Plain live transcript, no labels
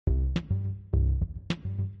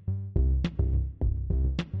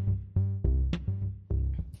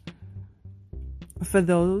For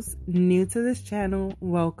those new to this channel,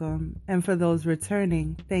 welcome. And for those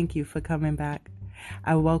returning, thank you for coming back.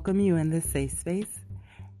 I welcome you in this safe space,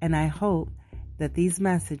 and I hope that these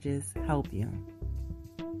messages help you.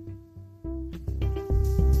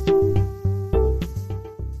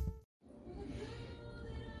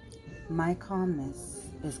 My calmness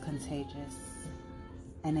is contagious,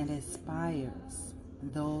 and it inspires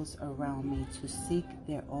those around me to seek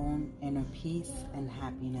their own inner peace and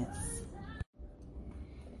happiness.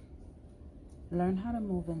 Learn how to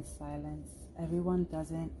move in silence. Everyone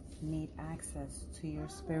doesn't need access to your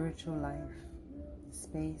spiritual life,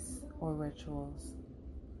 space, or rituals.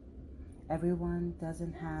 Everyone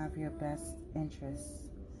doesn't have your best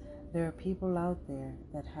interests. There are people out there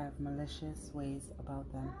that have malicious ways about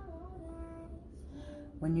them.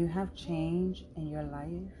 When you have change in your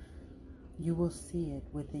life, you will see it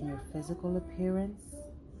within your physical appearance.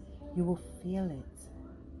 You will feel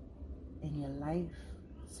it in your life.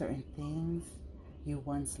 Certain things you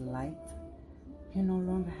once liked, you no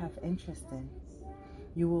longer have interest in.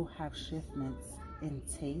 You will have shifts in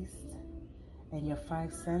taste, and your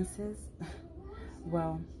five senses,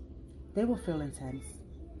 well, they will feel intense.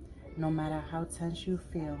 No matter how tense you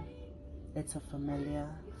feel, it's a familiar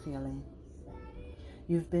feeling.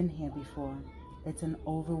 You've been here before. It's an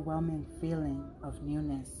overwhelming feeling of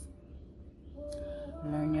newness.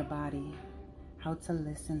 Learn your body, how to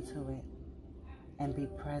listen to it, and be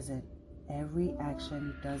present. Every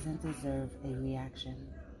action doesn't deserve a reaction.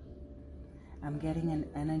 I'm getting an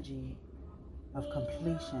energy of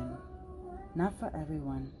completion, not for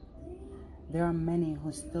everyone. There are many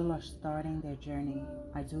who still are starting their journey.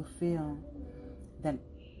 I do feel that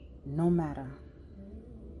no matter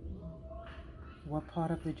what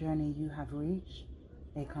part of the journey you have reached,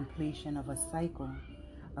 a completion of a cycle,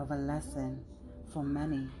 of a lesson, for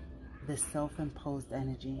many, the self-imposed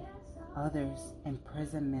energy, others,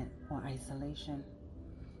 imprisonment or isolation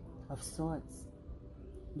of sorts.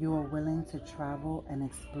 You are willing to travel and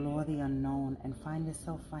explore the unknown and find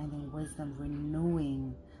yourself finding wisdom,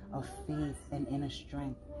 renewing of faith and inner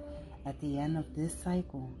strength. At the end of this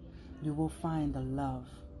cycle, you will find the love,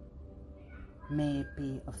 may it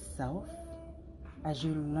be of self, as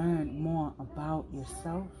you learn more about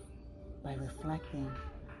yourself by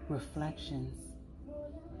reflections,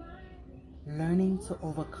 learning to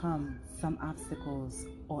overcome some obstacles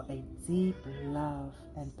or a deep love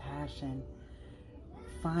and passion.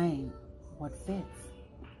 Find what fits.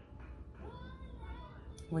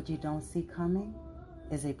 What you don't see coming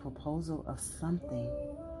is a proposal of something.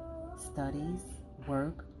 Studies,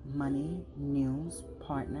 work, money, news,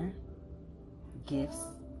 partner, gifts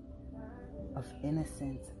of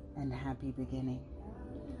innocence and happy beginning.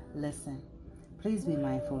 Listen, please be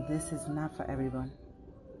mindful. This is not for everyone.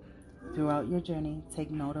 Throughout your journey, take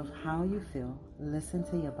note of how you feel. Listen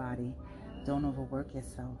to your body. Don't overwork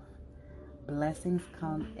yourself. Blessings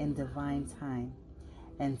come in divine time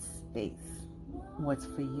and space. What's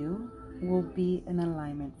for you will be in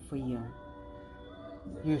alignment for you.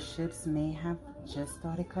 Your ships may have just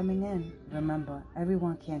started coming in. Remember,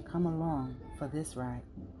 everyone can't come along for this ride.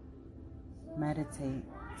 Meditate,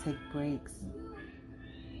 take breaks.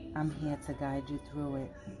 I'm here to guide you through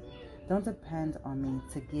it. Don't depend on me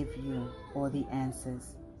to give you all the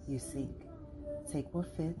answers you seek. Take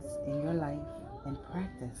what fits in your life and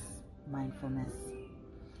practice mindfulness.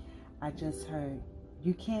 I just heard,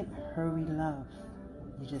 you can't hurry love.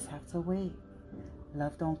 You just have to wait.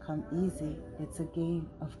 Love don't come easy. It's a game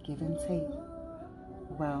of give and take.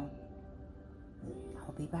 Well,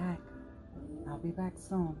 I'll be back. I'll be back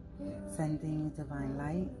soon, sending you divine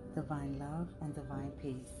light, divine love, and divine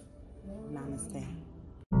peace. Namaste.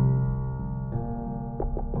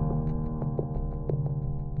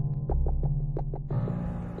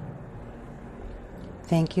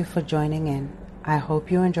 Thank you for joining in. I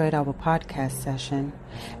hope you enjoyed our podcast session.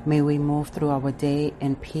 May we move through our day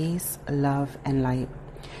in peace, love, and light.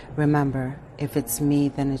 Remember, if it's me,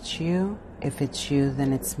 then it's you. If it's you,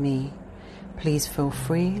 then it's me. Please feel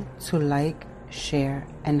free to like, share,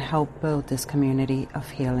 and help build this community of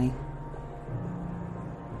healing.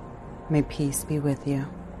 May peace be with you.